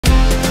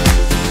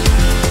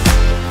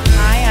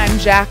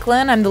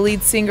Jacqueline. I'm the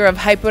lead singer of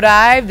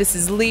HYPODIVE. This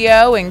is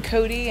Leo and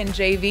Cody and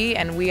JV,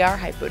 and we are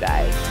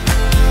HYPODIVE.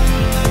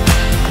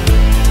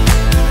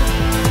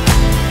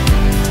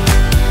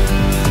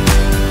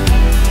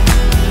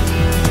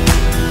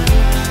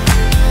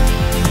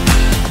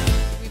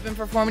 We've been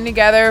performing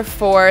together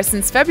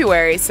since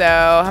February, so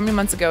how many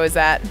months ago is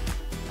that? A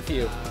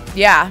few.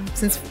 Yeah,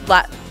 thanks.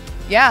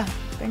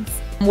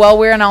 Well,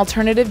 we're an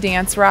alternative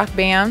dance rock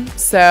band,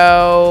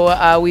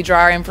 so we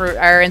draw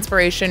our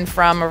inspiration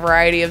from a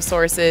variety of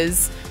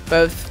sources,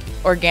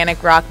 both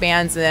organic rock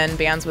bands and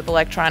bands with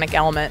electronic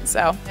elements.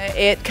 So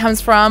it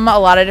comes from a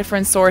lot of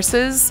different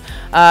sources.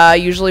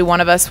 Usually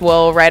one of us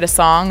will write a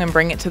song and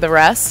bring it to the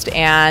rest,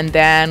 and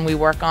then we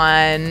work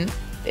on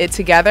it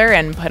together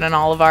and put in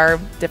all of our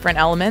different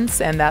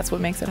elements, and that's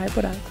what makes it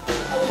HYPODIVE.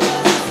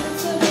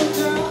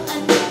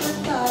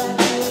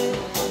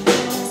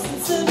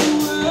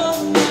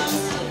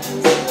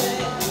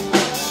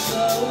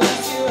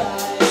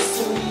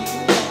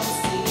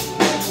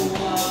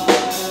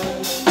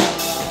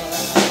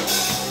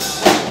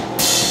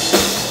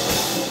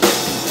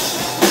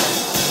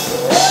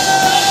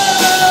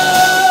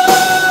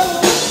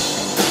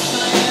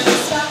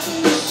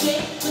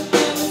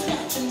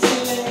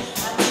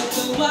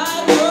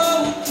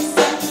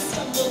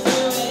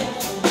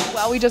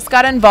 We just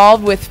got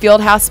involved with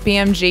Fieldhouse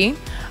BMG,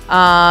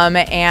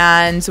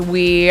 and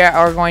we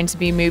are going to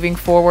be moving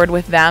forward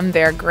with them.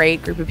 They're a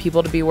great group of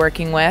people to be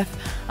working with.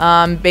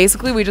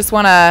 Basically, we just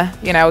want to,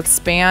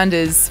 expand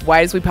as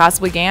wide as we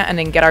possibly can and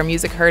then get our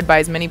music heard by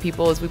as many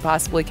people as we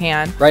possibly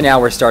can. Right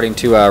now, we're starting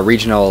to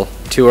regional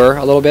tour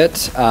a little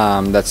bit.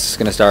 That's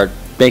going to start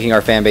making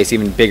our fan base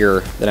even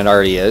bigger than it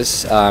already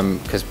is,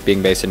 because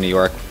being based in New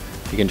York,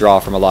 you can draw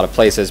from a lot of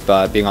places,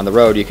 but being on the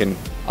road, you can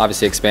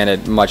obviously expand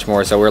it much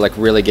more. So we're like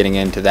really getting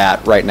into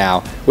that right now,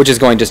 which is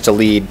going just to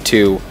lead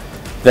to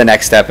the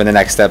next step and the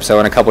next step.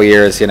 So in a couple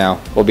years,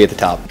 we'll be at the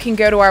top. You can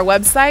go to our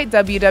website,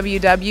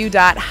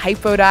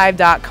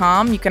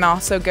 www.hypodive.com. You can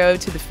also go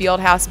to the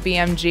Fieldhouse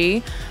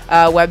BMG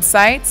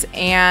website,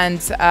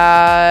 and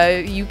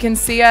you can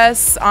see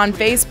us on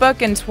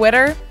Facebook and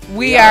Twitter.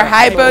 We are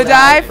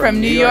HYPODIVE from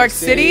New York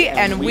City,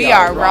 and we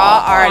are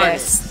raw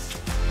artists.